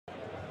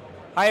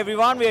Hi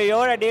everyone, we are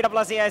here at Data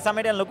Plus AI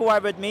Summit and look who I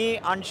have with me,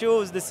 Anshu,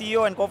 who's the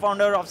CEO and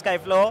co-founder of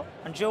Skyflow.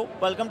 Anshu,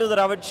 welcome to the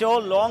Ravit Show.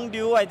 Long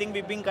due, I think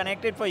we've been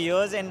connected for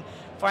years and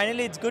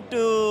finally it's good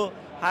to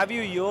have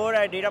you here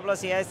at Data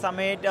Plus AI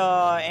Summit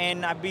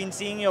and I've been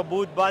seeing your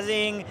booth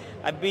buzzing.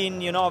 I've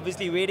been,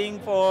 obviously waiting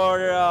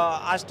for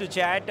us to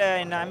chat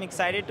and I'm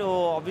excited to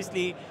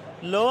obviously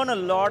learn a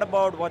lot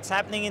about what's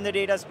happening in the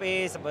data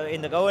space,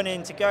 in the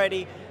governance,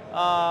 security.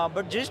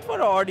 But just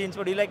for our audience,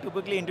 would you like to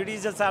quickly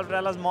introduce yourself,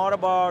 tell us more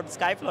about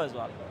Skyflow as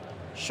well?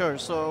 Sure.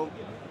 So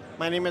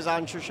my name is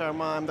Anshu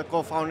Sharma. I'm the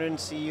co-founder and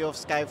CEO of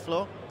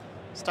Skyflow.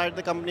 Started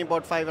the company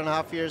about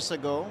 5.5 years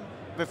ago.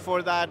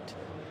 Before that,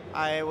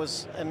 I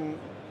was a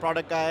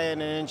product guy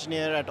and an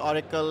engineer at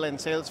Oracle and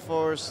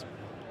Salesforce.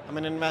 I'm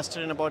an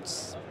investor in about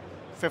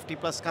 50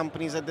 plus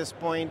companies at this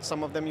point.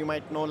 Some of them you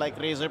might know, like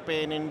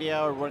Razorpay in India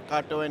or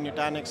Workato and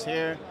Nutanix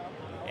here.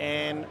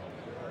 And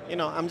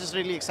I'm just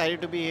really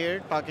excited to be here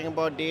talking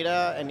about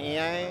data and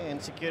AI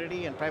and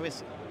security and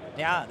privacy.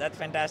 Yeah, that's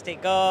fantastic.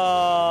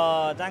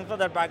 Thanks for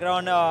that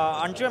background.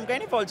 Anshu, I'm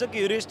kind of also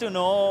curious to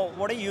know,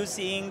 what are you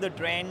seeing the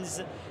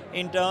trends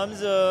in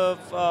terms of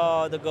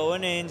the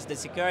governance, the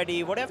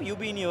security? What have you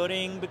been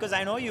hearing? Because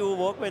I know you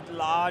work with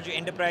large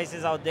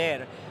enterprises out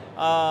there.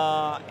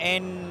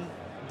 And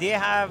they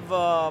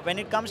have, when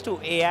it comes to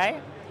AI,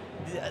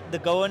 the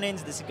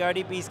governance, the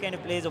security piece kind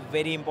of plays a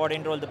very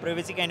important role. The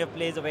privacy kind of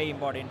plays a very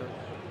important role.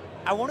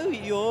 I want to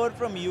hear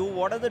from you,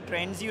 what are the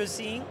trends you're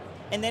seeing?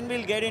 And then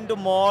we'll get into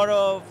more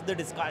of the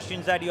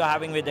discussions that you're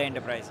having with the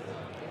enterprises.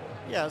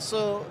 Yeah,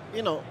 so,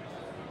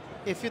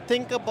 if you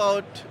think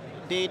about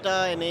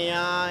data and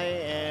AI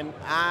and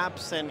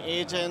apps and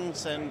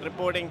agents and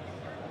reporting,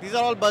 these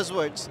are all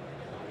buzzwords.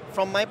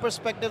 From my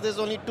perspective, there's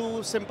only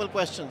two simple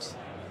questions.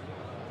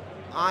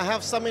 I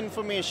have some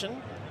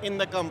information in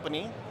the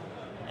company,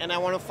 and I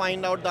want to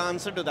find out the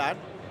answer to that.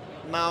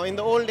 Now, in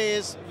the old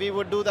days, we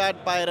would do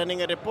that by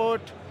running a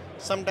report.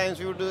 Sometimes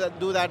we would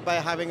do that by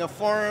having a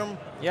form.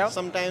 Yep.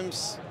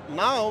 Sometimes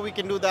now we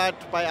can do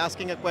that by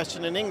asking a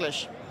question in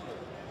English.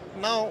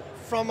 Now,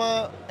 from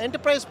an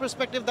enterprise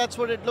perspective, that's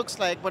what it looks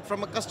like. But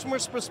from a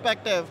customer's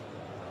perspective,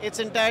 it's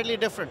entirely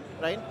different,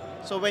 right?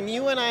 So when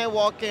you and I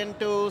walk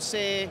into,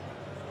 say,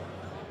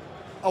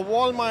 a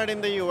Walmart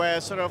in the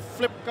US or a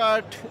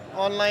Flipkart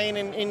online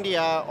in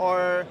India,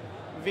 or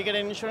we get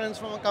insurance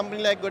from a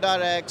company like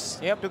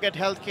GoodRx to get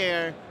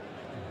healthcare,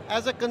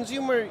 as a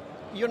consumer,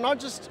 you're not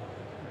just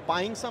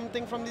buying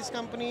something from these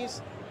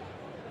companies.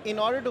 In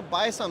order to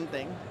buy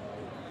something,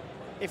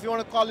 if you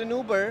want to call an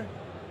Uber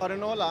or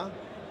an Ola,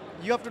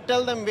 you have to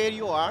tell them where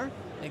you are.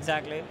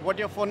 Exactly. What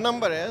your phone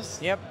number is.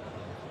 Yep.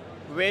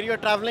 Where you're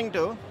traveling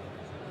to.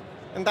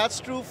 And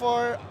that's true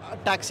for a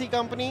taxi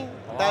company.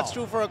 Wow. That's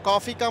true for a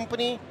coffee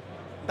company.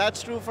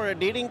 That's true for a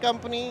dating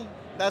company.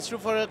 That's true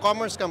for a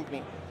commerce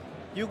company.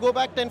 You go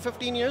back 10,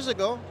 15 years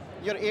ago,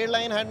 your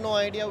airline had no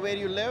idea where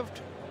you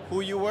lived,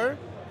 who you were.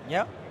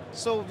 Yeah.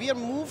 So we are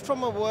moved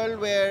from a world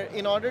where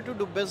in order to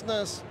do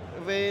business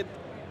with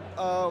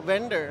a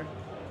vendor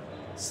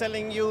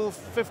selling you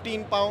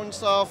 15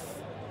 pounds of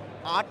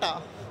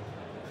atta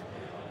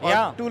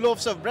or 2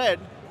 loaves of bread,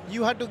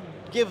 you had to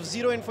give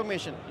zero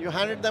information. You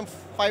handed them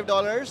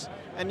 $5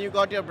 and you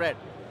got your bread.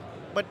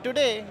 But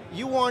today,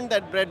 you want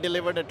that bread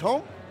delivered at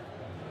home.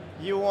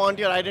 You want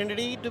your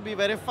identity to be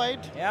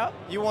verified. Yeah.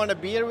 You want a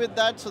beer with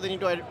that, so they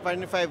need to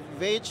identify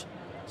wage.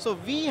 So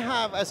we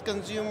have, as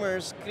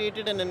consumers,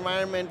 created an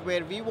environment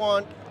where we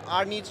want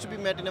our needs to be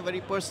met in a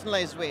very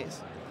personalized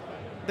ways.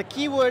 The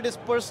key word is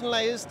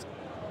personalized.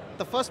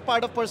 The first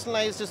part of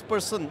personalized is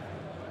person.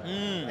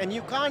 And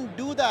you can't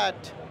do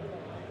that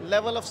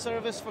level of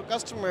service for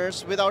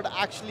customers without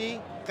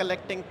actually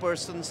collecting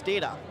person's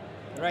data.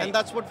 Right. And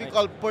that's what we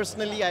call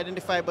personally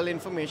identifiable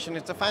information.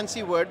 It's a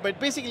fancy word, but it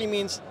basically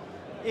means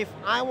if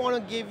I want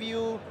to give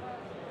you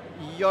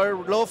your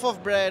loaf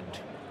of bread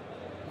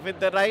with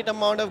the right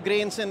amount of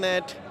grains in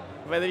it,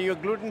 whether you're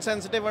gluten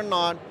sensitive or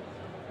not,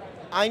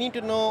 I need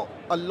to know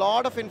a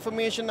lot of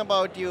information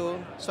about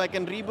you so I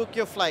can rebook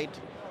your flight.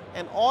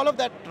 And all of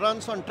that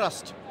runs on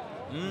trust.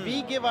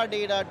 We give our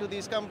data to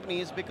these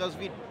companies because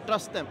we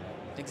trust them.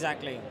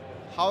 Exactly.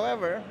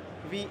 However,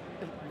 we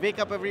wake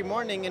up every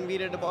morning and we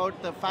read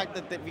about the fact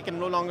that we can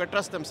no longer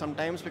trust them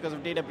sometimes because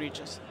of data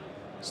breaches.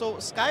 So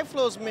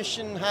Skyflow's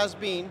mission has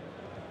been,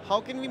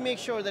 how can we make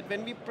sure that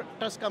when we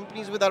trust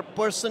companies with our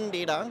person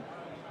data,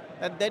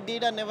 that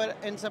data never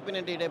ends up in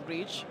a data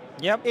breach.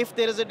 Yep. If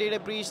there is a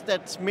data breach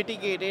that's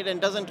mitigated and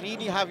doesn't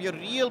really have your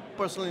real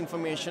personal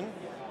information,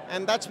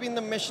 and that's been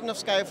the mission of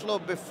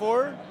Skyflow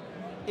before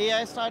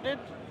AI started,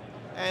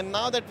 and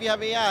now that we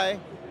have AI,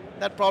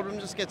 that problem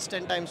just gets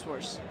 10 times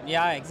worse.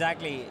 Yeah,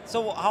 exactly.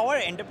 So how are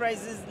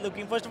enterprises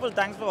looking? First of all,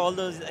 thanks for all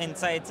those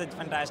insights, it's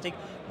fantastic.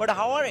 But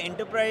how are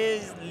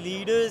enterprise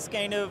leaders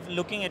kind of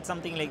looking at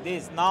something like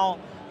this? Now,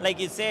 like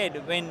you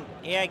said, when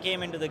AI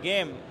came into the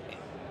game,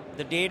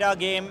 the data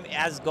game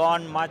has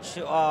gone much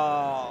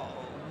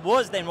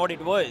worse than what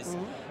it was.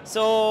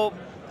 So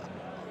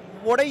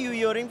what are you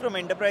hearing from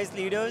enterprise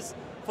leaders?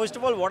 first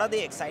of all, what are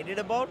they excited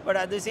about? But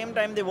at the same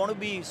time, they want to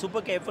be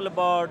super careful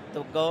about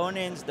the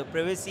governance, the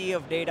privacy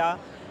of data,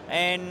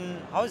 and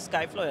how is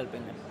Skyflow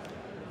helping them?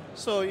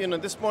 So,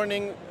 this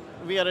morning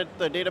we are at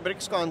the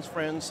Databricks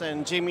conference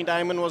and Jamie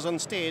Dimon was on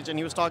stage and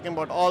he was talking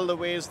about all the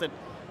ways that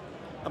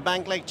a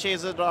bank like Chase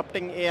is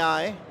adopting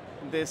AI.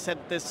 They said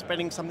they're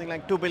spending something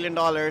like $2 billion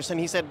and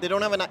he said they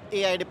don't have an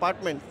AI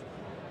department.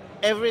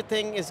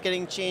 Everything is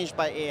getting changed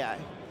by AI.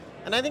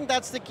 And I think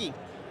that's the key.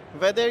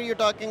 Whether you're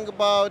talking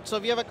about, so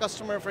if you have a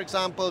customer, for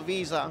example,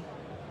 Visa,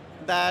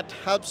 that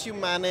helps you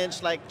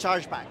manage like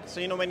chargeback.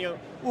 So when your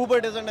Uber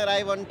doesn't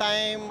arrive on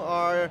time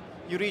or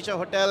you reach a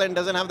hotel and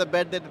doesn't have the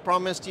bed that they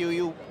promised you,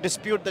 you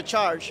dispute the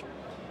charge.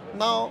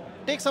 Now,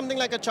 take something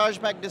like a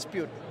chargeback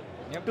dispute.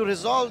 Yep. To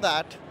resolve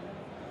that,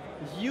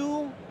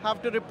 you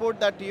have to report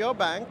that to your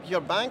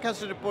bank has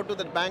to report to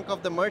the bank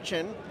of the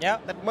merchant,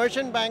 that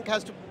merchant bank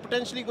has to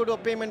potentially go to a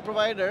payment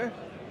provider,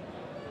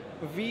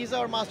 Visa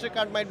or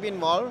MasterCard might be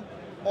involved,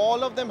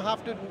 all of them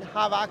have to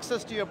have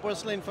access to your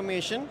personal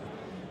information,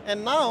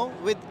 and now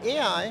with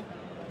AI,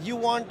 you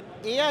want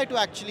AI to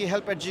actually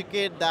help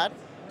educate that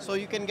so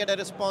you can get a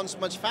response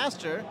much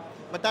faster,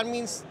 but that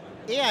means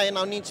AI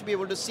now needs to be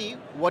able to see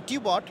what you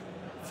bought,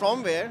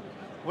 from where,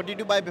 what did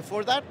you buy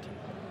before that,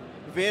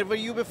 where were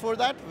you before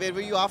that, where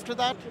were you after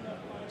that.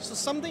 So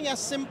something as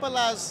simple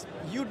as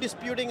you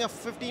disputing a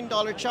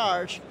 $15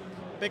 charge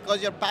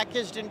because your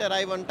package didn't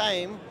arrive on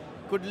time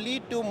could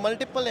lead to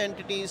multiple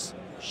entities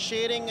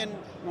sharing and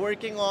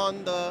working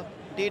on the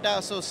data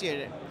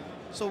associated.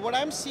 So what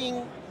I'm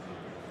seeing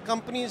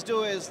companies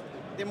do is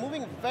they're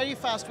moving very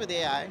fast with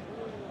AI,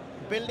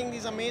 building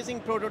these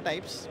amazing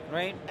prototypes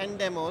and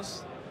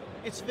demos.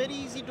 It's very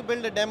easy to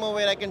build a demo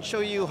where I can show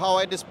you how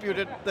I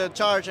disputed the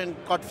charge and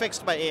got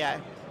fixed by AI.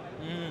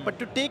 But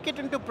to take it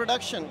into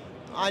production,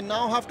 I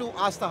now have to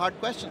ask the hard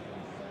question.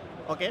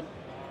 Okay,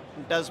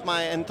 does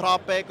my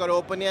Anthropic or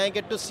OpenAI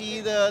get to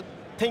see the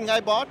thing I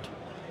bought?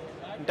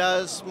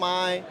 Does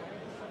my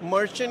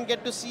merchant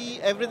get to see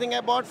everything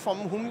I bought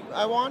from whom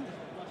I want?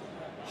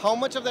 How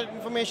much of that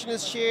information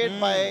is shared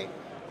by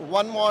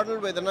one model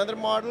with another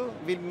model?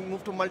 We'll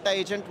move to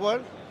multi-agent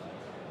world.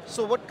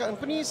 So what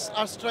companies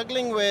are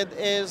struggling with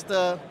is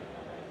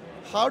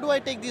how do I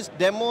take these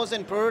demos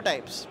and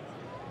prototypes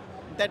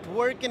that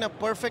work in a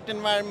perfect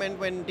environment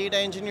when data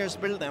engineers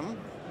build them,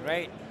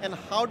 and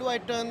how do I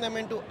turn them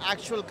into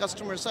actual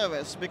customer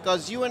service?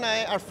 Because you and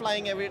I are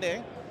flying every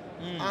day.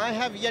 I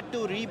have yet to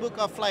rebook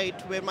a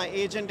flight where my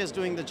agent is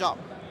doing the job.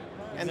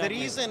 And the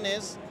reason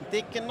is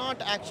they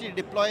cannot actually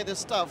deploy this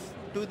stuff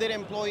to their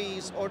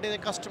employees or to their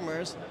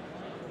customers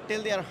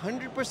till they are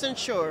 100%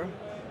 sure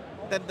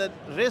that the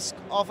risk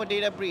of a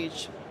data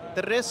breach,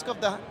 the risk of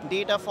the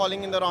data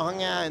falling in the wrong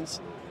hands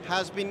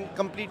has been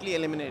completely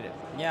eliminated.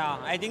 Yeah,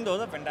 I think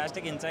those are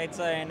fantastic insights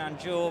and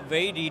Anshu,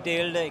 very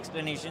detailed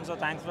explanation, so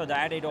thanks for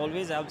that. It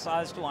always helps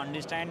us to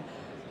understand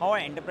how our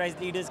enterprise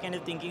leaders kind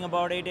of thinking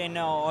about it, and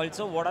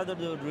also what are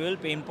the real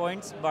pain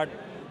points, but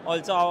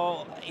also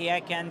how AI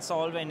can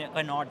solve and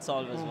cannot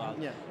solve as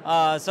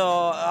well.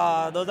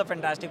 So those are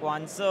fantastic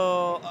ones.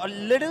 So a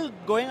little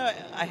going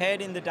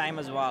ahead in the time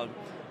as well,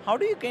 how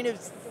do you kind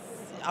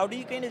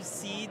of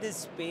see this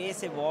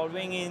space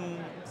evolving in,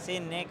 say,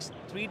 next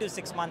 3 to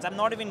 6 months? I'm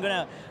not even going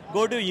to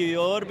go to a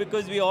year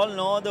because we all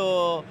know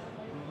the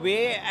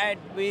way at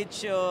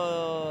which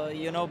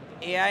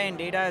AI and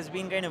data has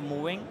been kind of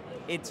moving.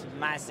 It's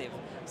massive.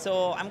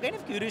 So I'm kind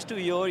of curious to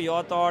hear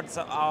your thoughts.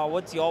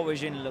 What's your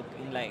vision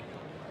looking like?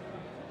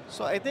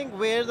 So I think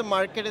where the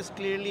market is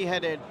clearly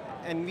headed,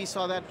 and we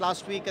saw that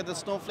last week at the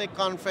Snowflake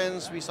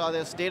conference, we saw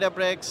this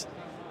Databricks,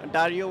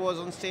 Dario was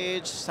on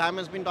stage, Sam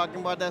has been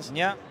talking about this.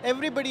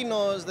 Everybody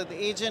knows that the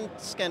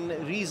agents can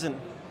reason.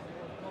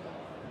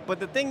 But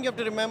the thing you have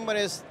to remember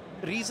is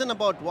reason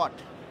about what?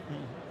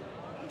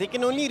 They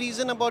can only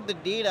reason about the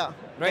data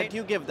that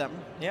you give them.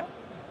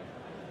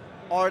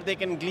 Or they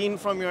can glean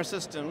from your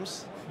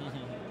systems.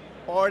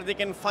 Or they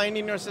can find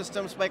in your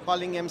systems by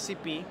calling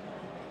MCP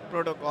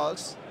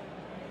protocols.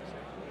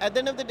 At the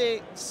end of the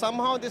day,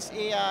 somehow this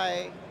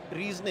AI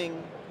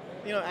reasoning,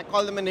 I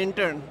call them an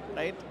intern,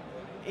 right?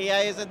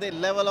 AI is at the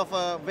level of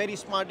a very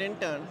smart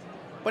intern,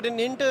 but an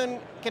intern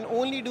can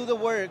only do the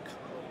work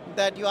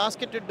that you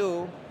ask it to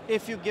do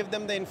if you give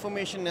them the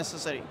information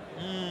necessary.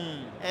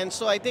 And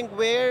so I think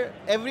where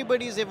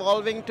everybody is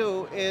evolving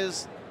to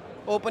is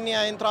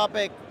OpenAI,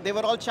 Anthropic, they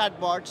were all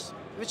chatbots,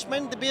 which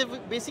meant they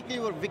basically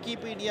were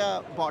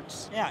Wikipedia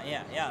bots.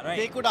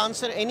 They could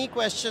answer any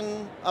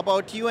question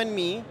about you and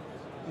me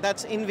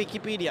that's in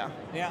Wikipedia,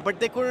 but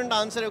they couldn't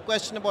answer a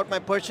question about my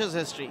purchase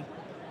history.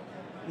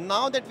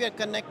 Now that we are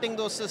connecting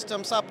those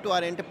systems up to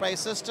our enterprise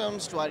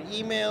systems, to our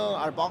email,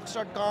 our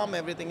box.com,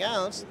 everything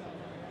else,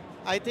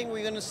 I think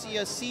we're going to see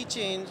a sea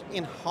change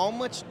in how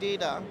much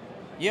data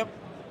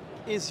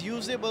is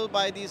usable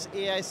by these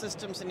AI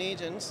systems and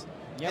agents,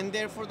 and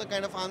therefore the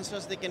kind of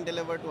answers they can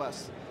deliver to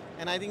us.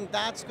 And I think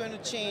that's going to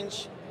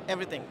change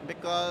everything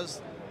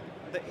because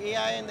the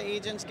AI and the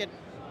agents get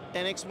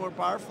 10x more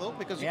powerful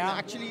because you can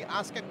actually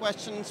ask a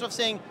question instead of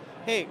saying,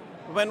 hey,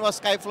 when was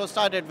Skyflow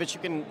started, which you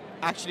can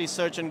actually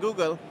search in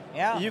Google,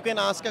 you can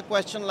ask a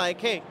question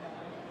like, hey,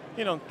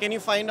 can you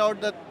find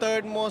out the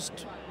third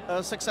most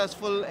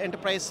successful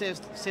enterprise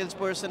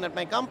salesperson at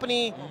my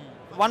company?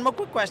 One more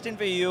quick question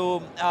for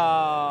you,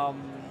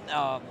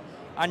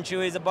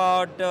 Anshu, is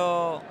about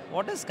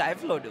what does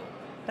Skyflow do?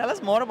 Tell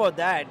us more about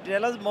that.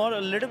 Tell us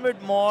a little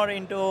bit more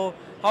into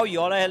how you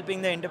all are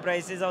helping the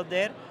enterprises out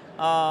there.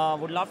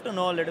 Would love to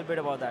know a little bit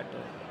about that too.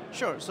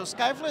 Sure. So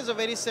Skyflow is a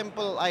very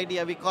simple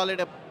idea. We call it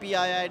a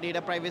PII,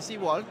 data privacy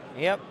vault.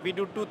 Yep. We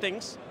do two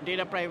things,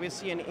 data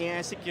privacy and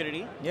AI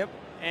security. Yep.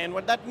 And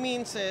what that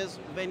means is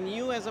when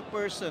you as a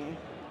person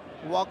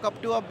walk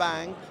up to a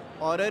bank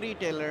or a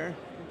retailer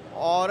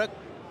or a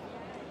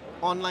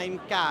online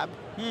cab,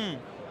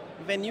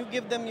 when you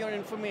give them your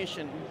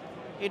information,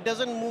 it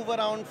doesn't move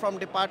around from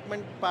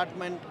department to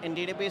department and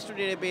database to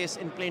database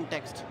in plain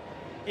text.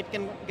 It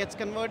gets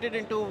converted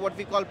into what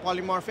we call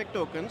polymorphic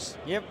tokens.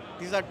 Yep.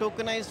 These are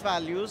tokenized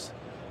values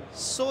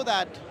so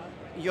that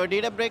your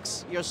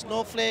Databricks, your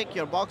Snowflake,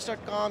 your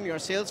Box.com, your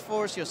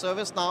Salesforce, your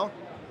ServiceNow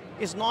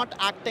is not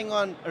acting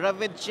on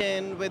Ravit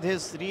Show with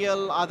his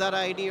real Aadhaar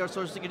ID or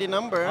social security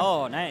number.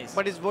 Oh, nice.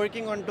 But is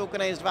working on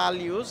tokenized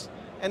values.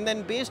 And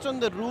then based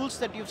on the rules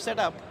that you've set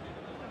up,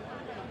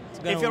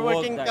 if you're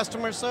working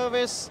customer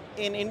service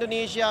in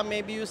Indonesia,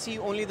 maybe you see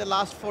only the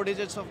last 4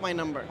 digits of my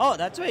number. Oh,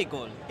 that's very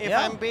cool. If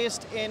I'm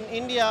based in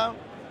India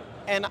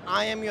and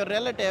I am your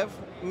relative,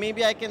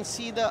 maybe I can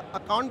see the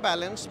account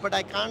balance, but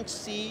I can't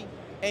see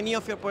any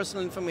of your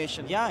personal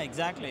information. Yeah,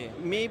 exactly.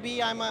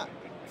 Maybe I'm a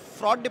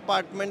fraud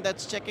department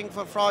that's checking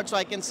for fraud, so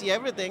I can see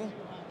everything.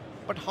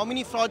 But how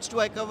many frauds do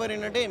I cover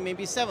in a day?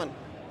 Maybe 7.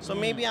 So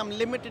maybe I'm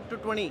limited to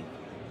 20.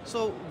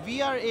 So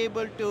we are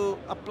able to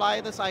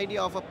apply this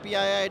idea of a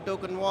PII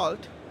token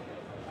vault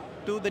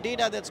to the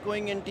data that's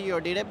going into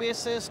your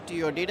databases, to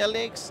your data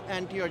lakes,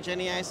 and to your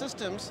GenAI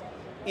systems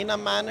in a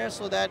manner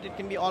so that it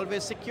can be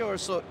always secure.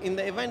 So in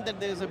the event that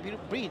there's a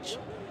breach,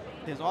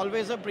 there's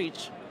always a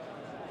breach.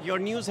 Your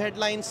news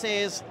headline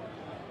says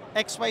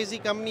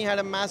XYZ company had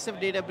a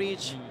massive data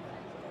breach,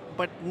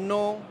 but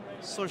no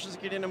social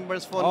security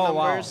numbers, phone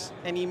numbers,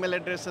 and email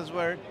addresses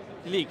were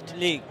leaked.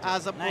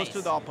 As opposed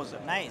to the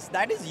opposite. Nice.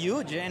 That is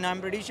huge, and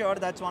I'm pretty sure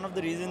that's one of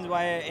the reasons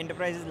why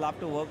enterprises love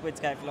to work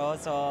with Skyflow.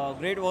 So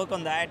great work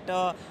on that.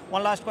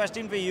 One last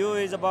question for you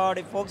is about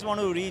if folks want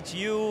to reach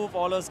you,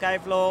 follow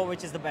Skyflow,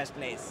 which is the best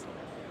place?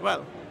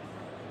 Well,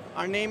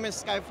 our name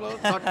is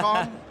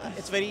skyflow.com.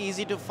 It's very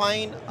easy to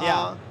find.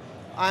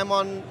 I'm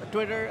on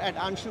Twitter at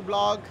Anshu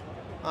Blog.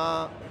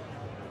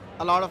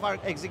 A lot of our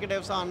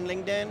executives are on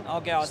LinkedIn.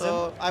 Okay, awesome.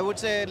 So I would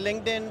say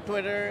LinkedIn,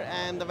 Twitter,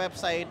 and the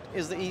website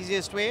is the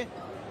easiest way.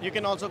 You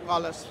can also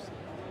call us.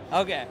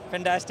 Okay,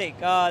 fantastic.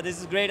 This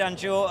is great,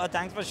 Anshu.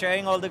 Thanks for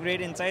sharing all the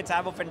great insights.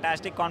 Have a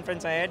fantastic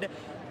conference ahead.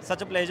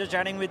 Such a pleasure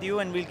chatting with you,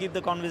 and we'll keep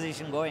the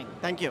conversation going.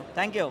 Thank you.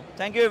 Thank you.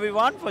 Thank you,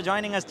 everyone, for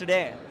joining us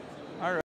today. All right.